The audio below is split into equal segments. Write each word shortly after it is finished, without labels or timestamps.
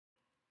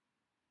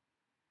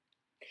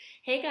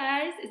Hey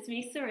guys, it's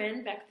me,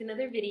 Seren, back with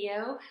another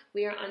video.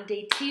 We are on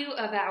day 2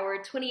 of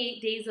our 28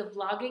 days of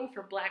vlogging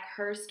for Black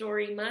Her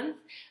Story Month.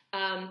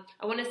 I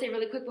want to say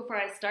really quick before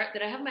I start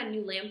that I have my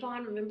new lamp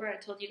on. Remember I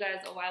told you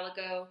guys a while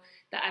ago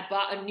that I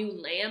bought a new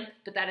lamp,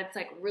 but that it's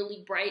like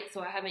really bright,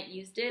 so I haven't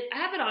used it. I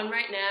have it on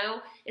right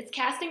now. It's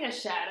casting a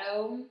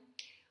shadow,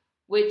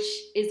 which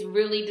is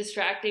really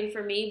distracting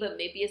for me, but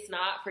maybe it's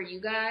not for you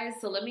guys.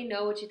 So let me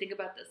know what you think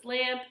about this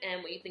lamp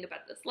and what you think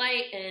about this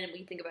light and what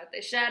you think about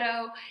this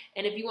shadow.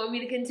 And if you want me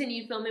to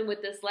continue filming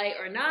with this light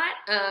or not.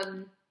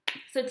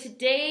 So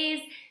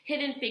today's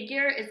hidden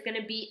figure is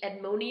gonna be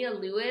Edmonia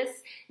Lewis.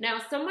 Now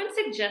someone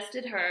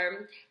suggested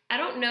her. I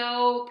don't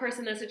know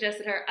person that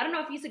suggested her. I don't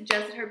know if you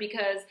suggested her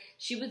because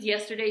she was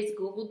yesterday's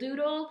Google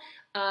Doodle.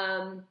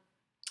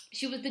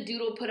 She was the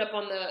doodle put up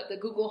on the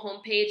Google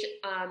homepage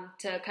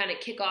to kind of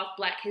kick off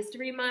Black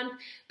History Month,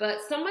 but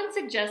someone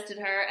suggested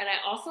her, and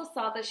I also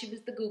saw that she was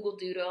the Google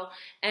Doodle,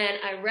 and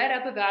I read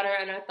up about her,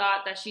 and I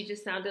thought that she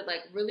just sounded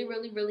like really,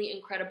 really, really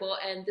incredible,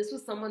 and this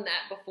was someone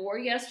that before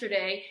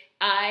yesterday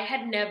I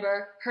had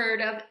never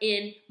heard of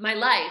in my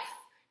life.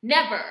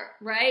 Never,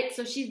 right?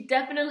 So she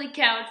definitely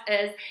counts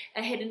as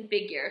a hidden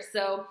figure.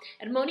 So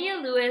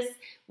Edmonia Lewis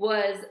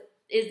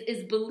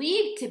is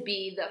believed to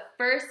be the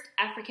first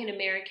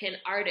African-American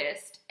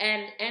artist,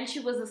 and she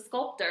was a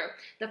sculptor,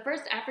 the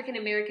first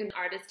African-American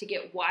artist to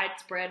get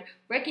widespread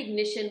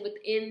recognition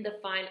within the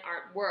fine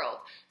art world.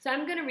 So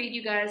I'm gonna read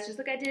you guys, just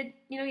like I did,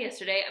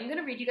 yesterday, I'm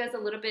gonna read you guys a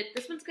little bit.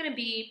 This one's gonna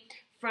be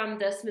from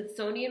the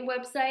Smithsonian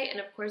website, and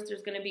of course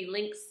there's gonna be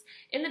links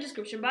in the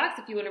description box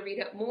if you wanna read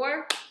up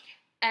more.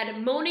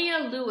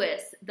 Edmonia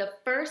Lewis, the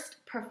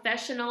first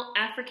professional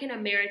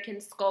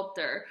African-American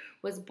sculptor,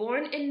 was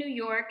born in New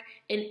York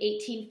in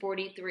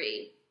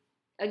 1843.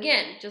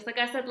 Again, just like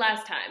I said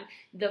last time,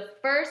 the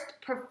first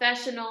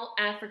professional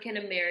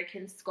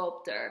African-American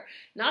sculptor.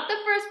 Not the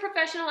first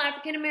professional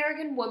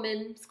African-American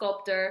woman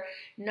sculptor,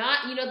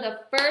 not, the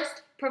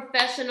first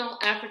professional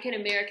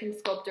African-American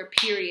sculptor,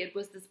 period,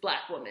 was this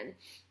Black woman.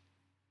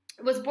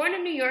 Was born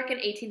in New York in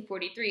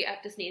 1843. I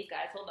have to sneeze,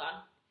 guys, hold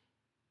on.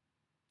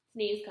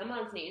 Sneeze, come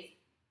on, sneeze.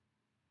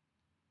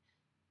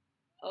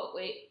 Oh,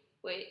 wait.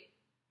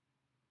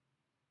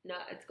 No,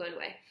 it's going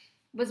away.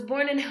 Was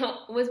born in New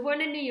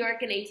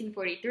York in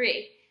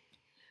 1843.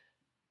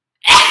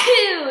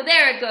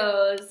 There it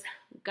goes.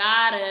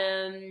 Got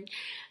him.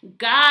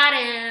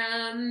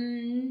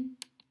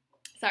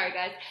 Sorry,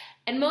 guys.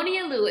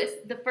 Edmonia Lewis,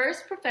 the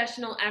first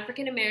professional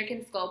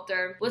African-American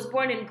sculptor, was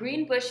born in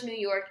Greenbush, New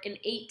York in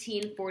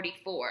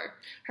 1844.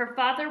 Her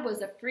father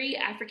was a free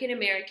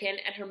African-American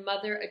and her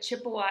mother a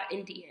Chippewa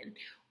Indian.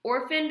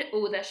 Orphaned,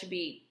 that should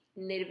be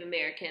Native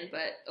American,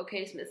 but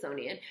okay,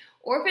 Smithsonian.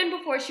 Orphaned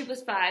before she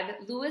was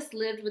 5, Lewis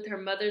lived with her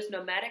mother's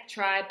nomadic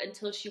tribe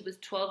until she was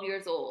 12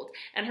 years old,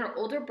 and her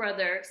older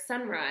brother,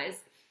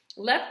 Sunrise,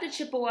 left the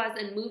Chippewas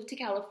and moved to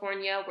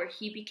California, where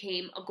he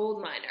became a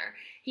gold miner.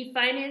 He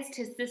financed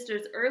his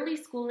sister's early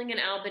schooling in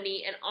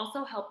Albany and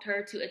also helped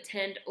her to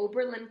attend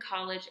Oberlin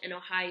College in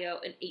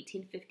Ohio in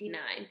 1859.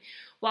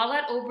 While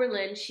at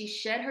Oberlin, she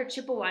shed her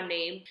Chippewa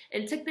name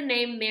and took the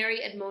name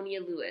Mary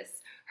Edmonia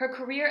Lewis. Her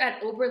career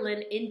at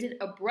Oberlin ended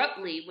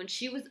abruptly when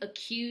she was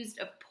accused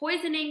of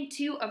poisoning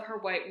 2 of her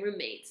white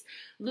roommates.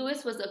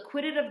 Lewis was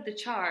acquitted of the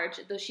charge,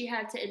 though she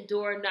had to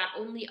endure not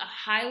only a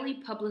highly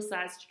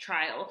publicized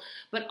trial,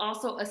 but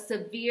also a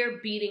severe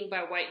beating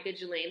by white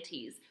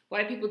vigilantes.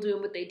 White people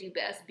doing what they do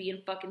best,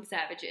 being fucking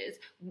savages.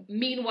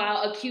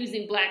 Meanwhile,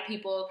 accusing Black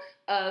people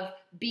of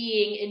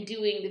being and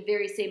doing the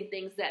very same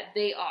things that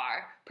they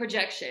are.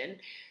 Projection.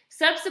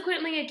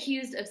 Subsequently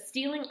accused of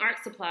stealing art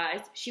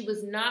supplies, she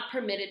was not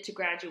permitted to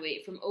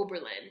graduate from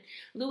Oberlin.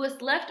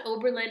 Lewis left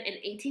Oberlin in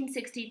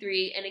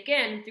 1863 and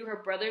again, through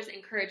her brother's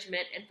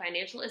encouragement and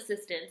financial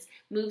assistance,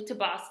 moved to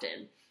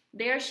Boston.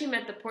 There she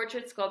met the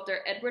portrait sculptor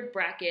Edward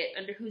Brackett,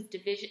 under whose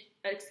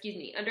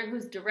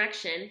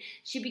direction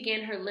she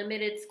began her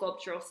limited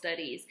sculptural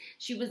studies.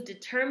 She was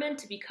determined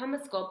to become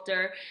a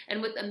sculptor, and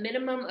with a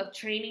minimum of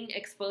training,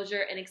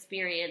 exposure, and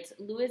experience,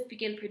 Lewis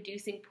began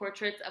producing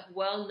portraits of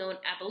well-known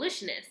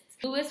abolitionists.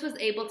 Lewis was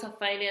able to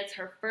finance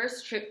her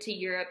first trip to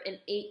Europe in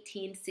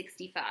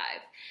 1865.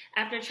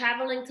 After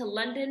traveling to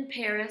London,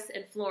 Paris,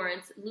 and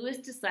Florence, Lewis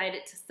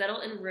decided to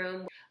settle in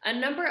Rome. A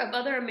number of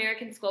other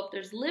American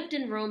sculptors lived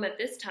in Rome at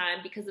this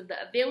time because of the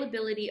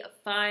availability of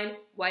fine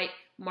white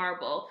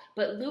marble,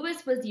 but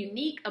Lewis was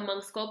unique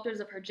among sculptors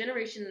of her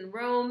generation in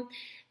Rome,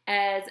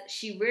 as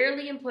she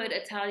rarely employed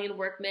Italian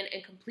workmen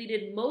and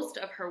completed most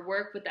of her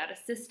work without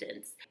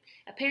assistance.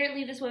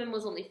 Apparently, this woman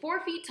was only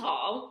 4 feet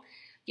tall,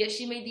 yet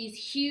she made these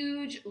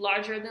huge,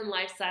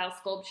 larger-than-life-style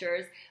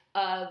sculptures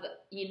of,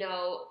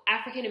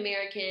 African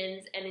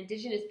Americans and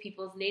indigenous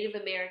peoples,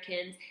 Native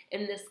Americans,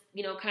 in this,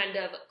 kind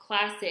of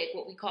classic,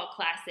 what we call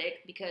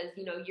classic, because,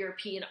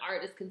 European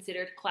art is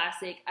considered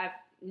classic. I've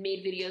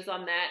made videos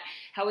on that,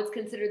 how it's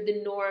considered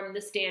the norm,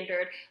 the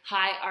standard,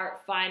 high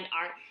art, fine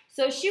art.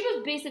 So she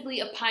was basically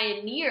a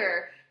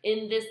pioneer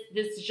in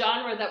this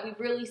genre that we've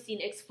really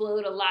seen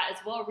explode a lot as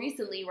well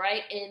recently,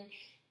 right?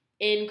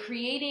 In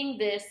creating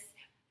this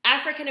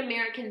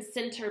African-American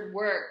centered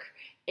work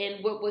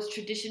in what was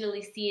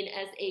traditionally seen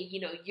as a,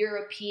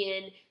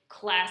 European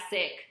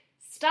classic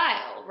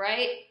style,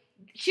 right?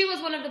 She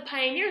was one of the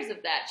pioneers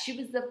of that. She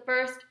was the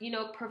first,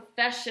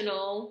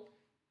 professional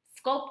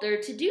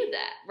sculptor to do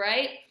that,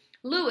 right?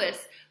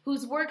 Lewis,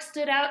 whose work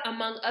stood out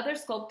among other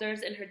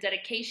sculptors in her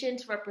dedication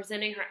to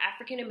representing her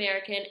African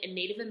American and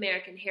Native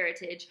American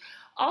heritage,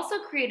 also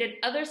created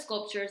other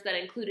sculptures that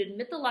included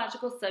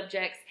mythological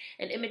subjects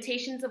and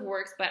imitations of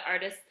works by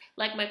artists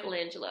like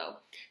Michelangelo.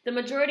 The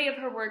majority of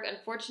her work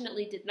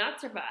unfortunately did not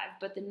survive,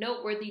 but the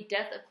noteworthy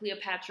death of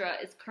Cleopatra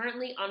is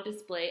currently on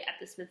display at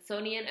the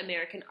Smithsonian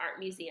American Art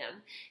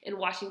Museum in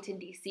Washington,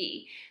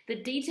 D.C.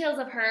 The details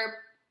of her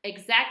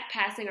exact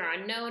passing are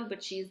unknown,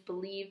 but she is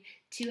believed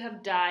to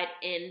have died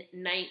in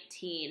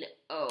 1907.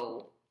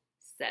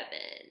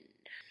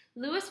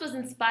 Lewis was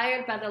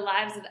inspired by the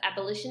lives of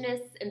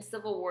abolitionists and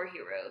Civil War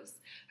heroes.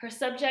 Her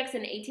subjects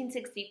in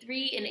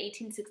 1863 and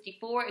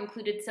 1864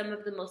 included some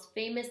of the most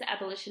famous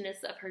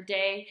abolitionists of her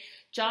day,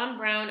 John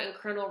Brown and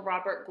Colonel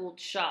Robert Gould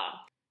Shaw.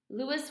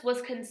 Lewis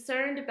was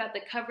concerned about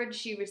the coverage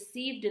she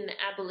received in the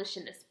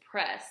abolitionist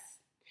press.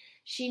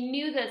 She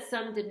knew that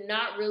some did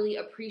not really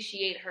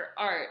appreciate her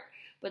art,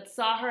 but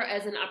saw her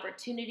as an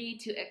opportunity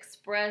to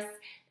express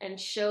and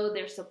show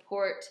their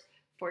support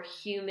for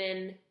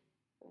human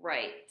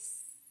rights,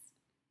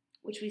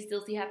 which we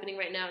still see happening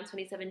right now in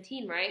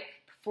 2017, right?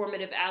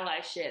 Performative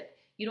allyship.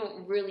 You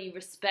don't really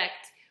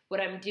respect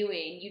what I'm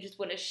doing. You just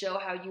want to show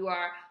how you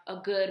are a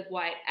good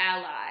white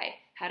ally.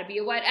 How to be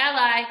a white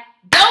ally?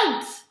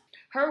 Don't!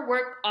 Her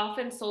work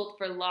often sold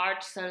for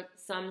large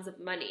sums of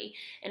money.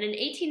 And in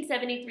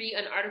 1873,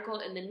 an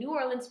article in the New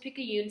Orleans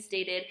Picayune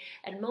stated,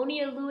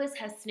 Edmonia Lewis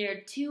has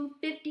snared two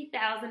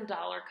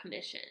 $50,000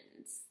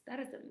 commissions.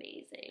 That is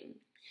amazing.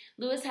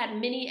 Lewis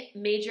had many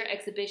major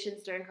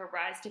exhibitions during her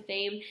rise to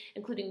fame,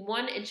 including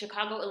one in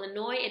Chicago,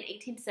 Illinois in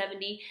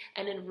 1870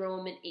 and in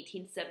Rome in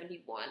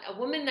 1871. A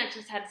woman that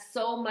just had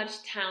so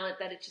much talent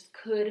that it just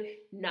could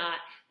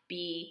not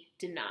be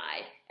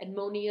denied.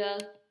 Edmonia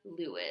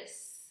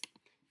Lewis.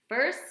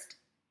 First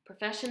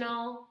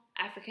professional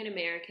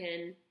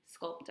African-American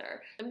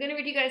sculptor. I'm going to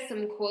read you guys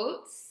some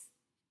quotes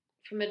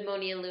from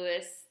Edmonia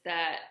Lewis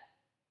that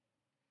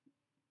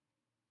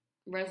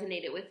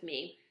resonated with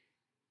me.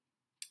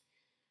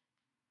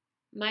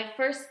 My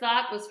first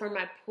thought was for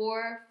my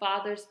poor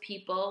father's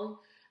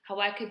people, how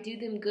I could do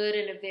them good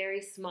in a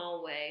very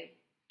small way.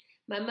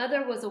 My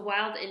mother was a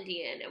wild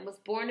Indian and was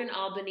born in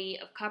Albany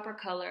of copper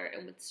color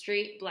and with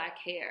straight black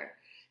hair.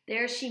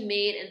 There she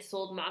made and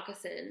sold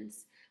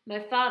moccasins. My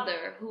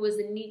father, who was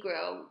a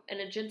Negro and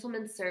a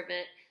gentleman's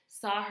servant,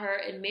 saw her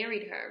and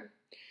married her.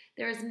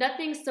 There is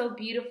nothing so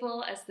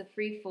beautiful as the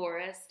free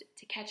forest.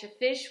 To catch a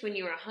fish when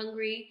you are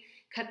hungry,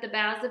 cut the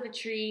boughs of a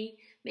tree,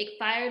 make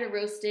fire to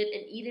roast it,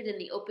 and eat it in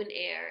the open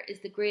air is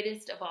the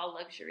greatest of all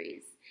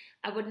luxuries.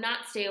 I would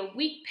not stay a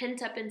week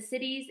pent up in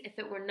cities if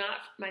it were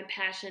not my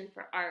passion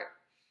for art.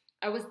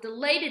 I was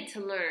delighted to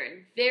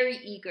learn, very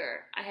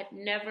eager. I had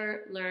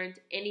never learned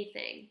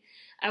anything.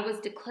 I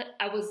was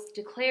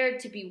declared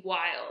to be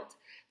wild.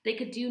 They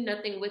could do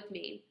nothing with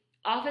me.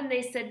 Often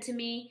they said to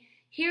me,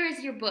 "Here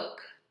is your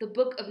book, the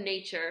book of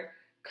nature.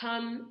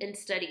 Come and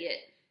study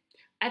it."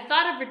 I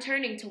thought of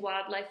returning to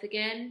wildlife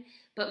again,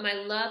 but my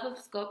love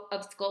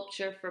of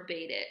sculpture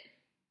forbade it.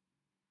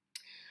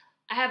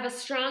 I have a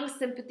strong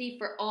sympathy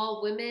for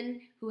all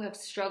women who have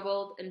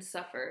struggled and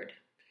suffered.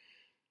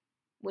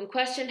 When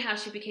questioned how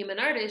she became an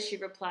artist, she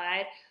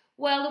replied,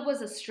 "Well, it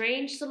was a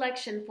strange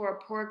selection for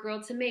a poor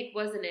girl to make,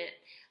 wasn't it?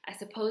 I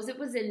suppose it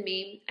was in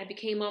me. I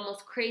became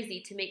almost crazy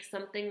to make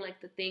something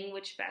like the thing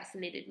which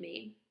fascinated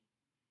me."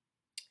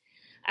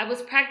 I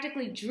was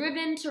practically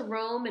driven to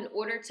Rome in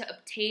order to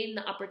obtain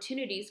the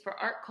opportunities for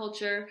art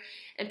culture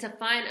and to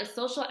find a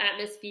social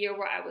atmosphere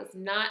where I was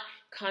not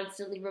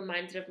constantly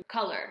reminded of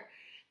color.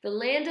 The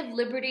land of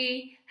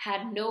liberty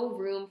had no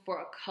room for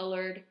a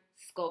colored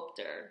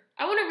sculptor.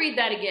 I want to read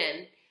that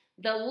again.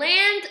 The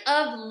land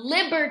of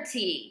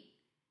liberty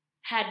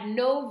had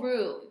no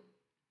room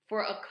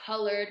for a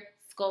colored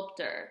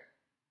sculptor.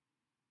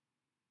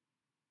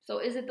 So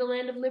is it the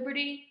land of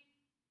liberty?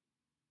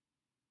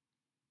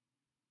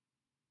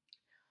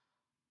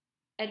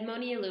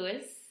 Edmonia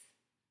Lewis,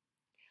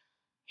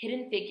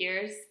 Hidden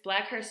Figures,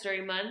 Black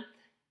History Month,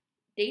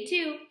 Day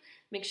 2.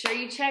 Make sure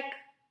you check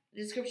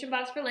the description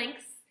box for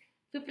links.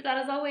 Food for thought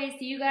as always.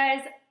 See you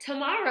guys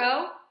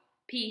tomorrow.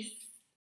 Peace.